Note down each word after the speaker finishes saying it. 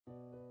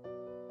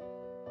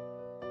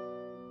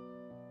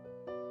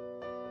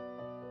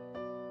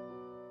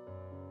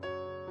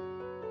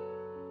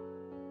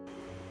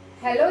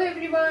Hello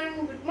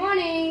everyone, good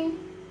morning.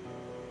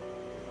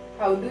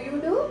 How do you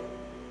do?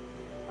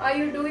 Are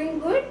you doing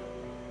good?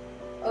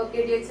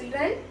 Okay dear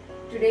children,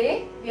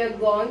 today we are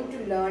going to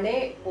learn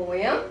a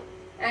poem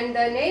and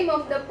the name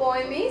of the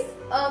poem is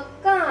A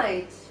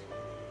Kite.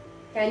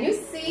 Can you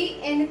see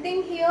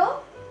anything here?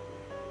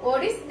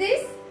 What is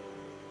this?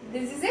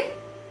 This is a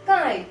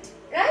kite,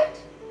 right?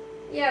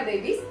 Yeah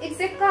babies,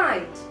 it's a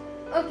kite.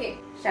 Okay,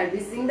 shall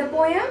we sing the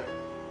poem?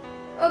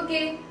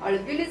 Okay, all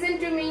of you listen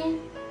to me.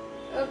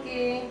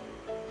 Okay.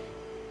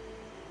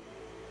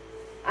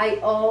 I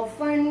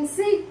often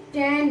sit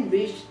and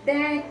wish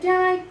that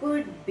I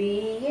could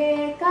be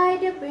a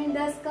kite up in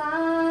the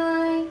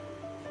sky.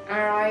 I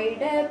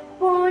ride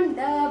upon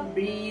the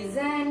breeze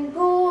and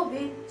go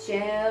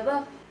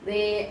whichever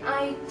way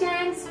I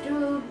chance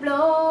to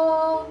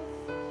blow.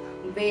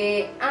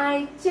 Way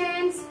I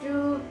chance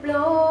to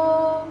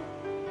blow.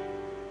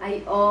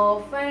 I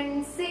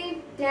often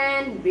sit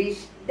and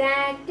wish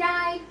that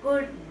I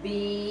could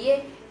be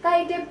a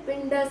kite up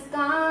in the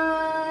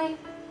sky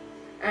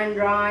and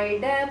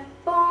ride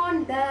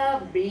upon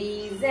the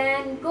breeze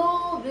and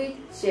go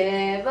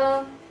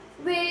whichever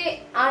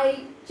way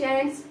I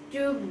chance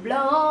to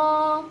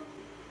blow.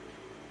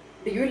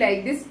 Do you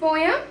like this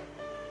poem?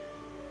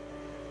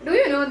 Do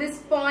you know this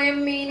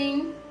poem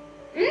meaning?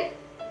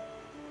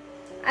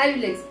 I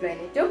will explain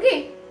it,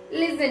 okay?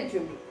 Listen to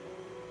me.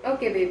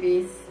 Okay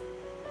babies.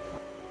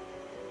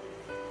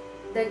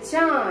 The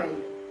child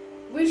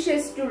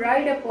wishes to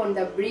ride upon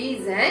the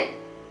breeze and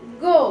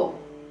go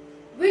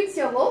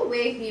whichever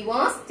way he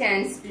was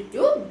chanced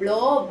to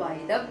blow by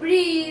the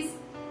breeze.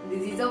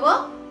 This is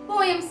our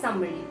poem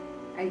summary.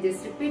 I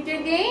just repeat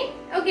again.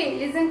 Okay,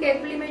 listen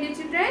carefully my dear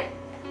children.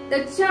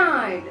 The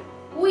child.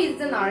 Who is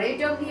the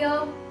narrator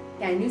here?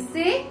 Can you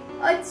say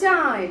a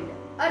child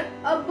or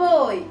a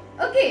boy?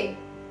 Okay.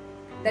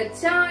 The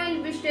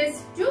child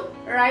wishes to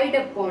ride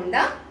upon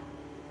the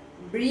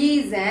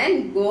breeze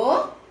and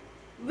go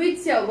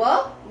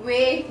whichever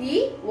way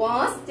he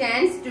was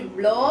chanced to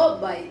blow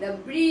by the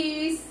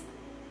breeze.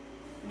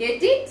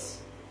 Get it?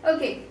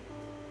 Okay.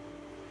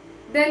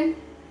 Then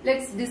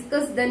let's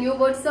discuss the new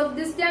words of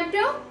this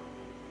chapter.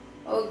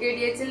 Okay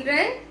dear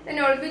children. Then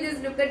all of you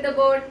just look at the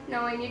board.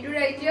 Now I need to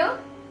write here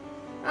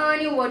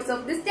new words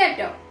of this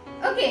chapter.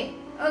 Okay.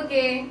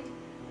 Okay.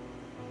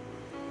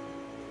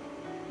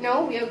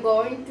 Now we are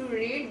going to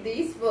read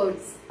these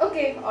words.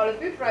 Okay. All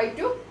of you try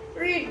to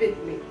read with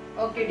me.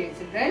 Okay dear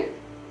children.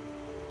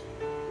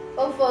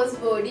 Our first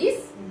word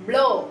is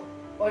blow.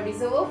 What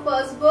is our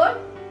first word?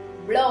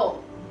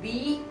 Blow.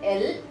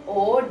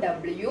 B-L-O-W.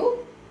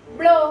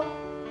 Blow.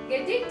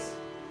 Get it?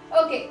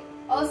 Okay.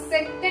 Our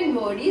second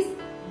word is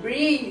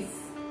breeze.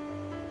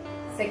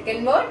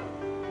 Second word,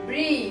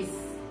 breeze.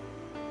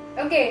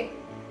 Okay.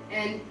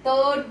 And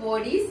third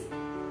word is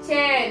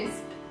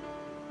chanced.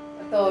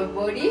 Third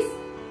word is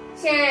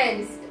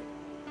chanced.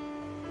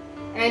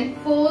 And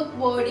fourth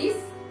word is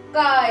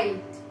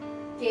kite.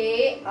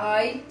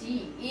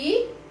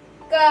 K-I-T-E.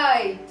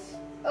 Kite.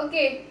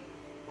 Okay.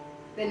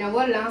 Then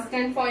our last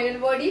and final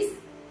word is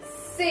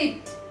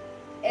sit.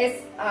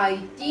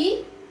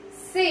 S-I-T.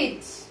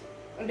 Sit.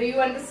 Do you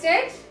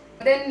understand?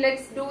 Then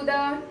let's do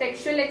the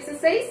textual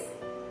exercise.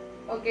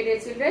 Okay dear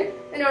children.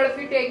 Then all of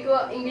you take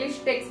your English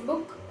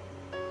textbook.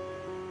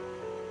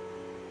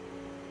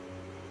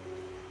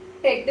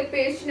 Take the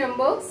page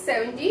number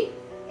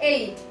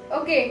 78.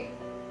 Okay.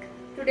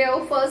 Today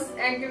our first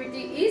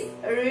activity is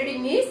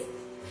reading is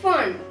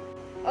fun.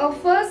 Our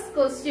first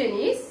question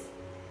is,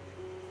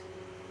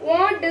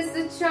 what does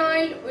the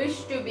child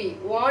wish to be?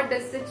 What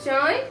does the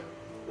child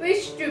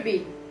wish to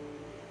be?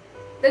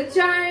 The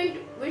child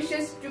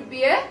wishes to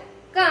be a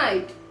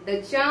kite.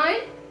 The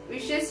child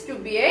wishes to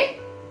be a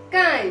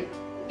kite.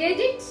 Get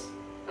it?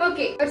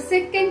 Okay. Our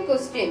second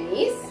question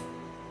is,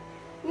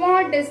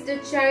 what does the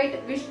child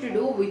wish to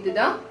do with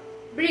the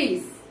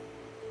breeze?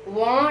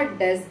 What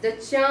does the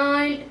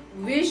child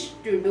wish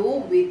to do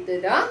with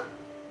the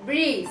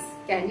breeze?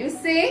 Can you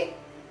say?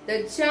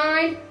 The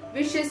child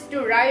wishes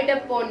to ride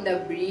upon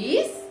the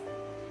breeze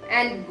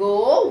and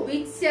go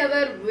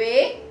whichever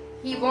way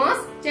he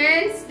was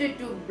chanced to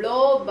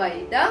blow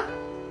by the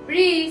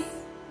breeze.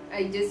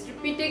 I just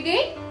repeat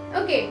again.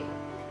 Okay.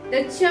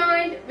 The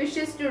child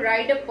wishes to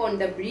ride upon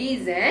the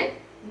breeze and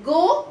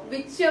go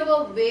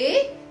whichever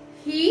way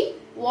he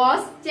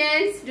was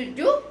chanced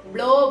to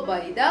blow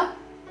by the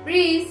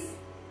breeze.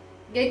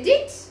 Get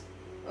it?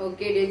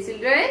 Okay dear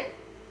children.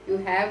 You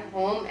have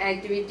home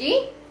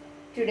activity.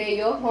 Today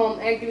your home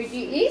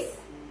activity is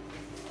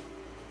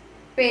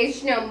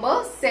page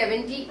number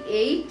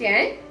 78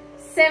 and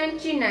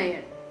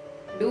 79.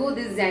 Do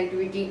this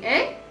activity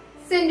and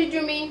send it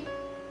to me.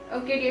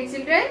 Okay dear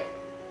children.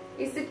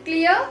 Is it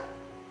clear?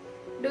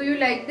 Do you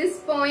like this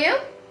poem?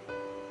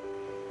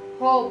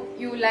 Hope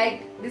you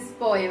like this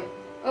poem.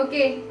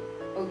 Okay.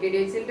 Okay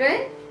dear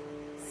children.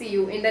 See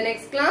you in the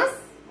next class.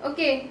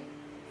 Okay.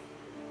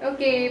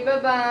 Okay.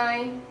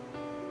 Bye-bye.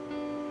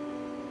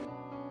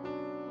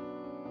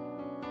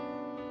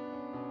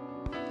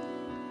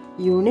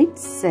 Unit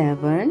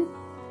 7,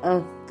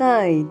 A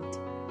Kite.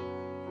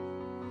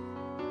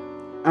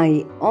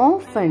 I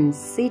often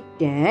sit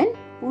and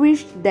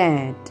wish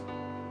that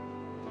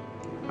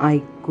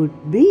I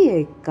could be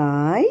a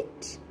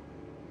kite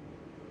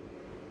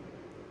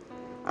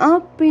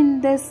up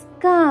in the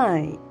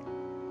sky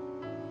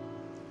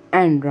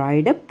and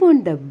ride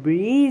upon the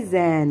breeze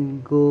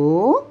and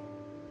go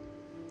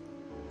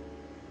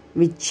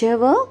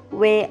whichever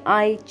way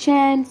I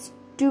chance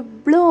to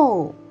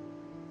blow.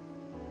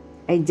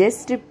 I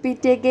just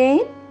repeat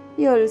again.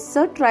 You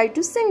also try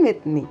to sing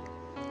with me.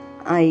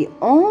 I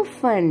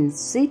often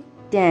sit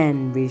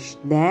and wish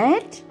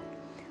that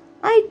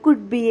I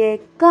could be a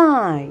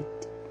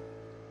kite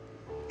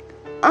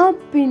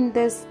up in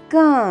the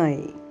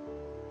sky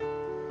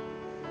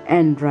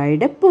and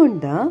ride upon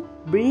the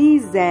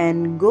breeze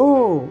and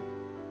go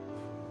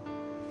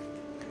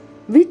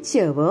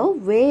whichever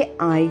way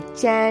I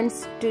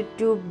chance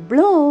to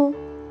blow.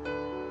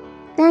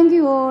 Thank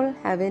you all.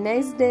 Have a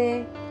nice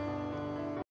day.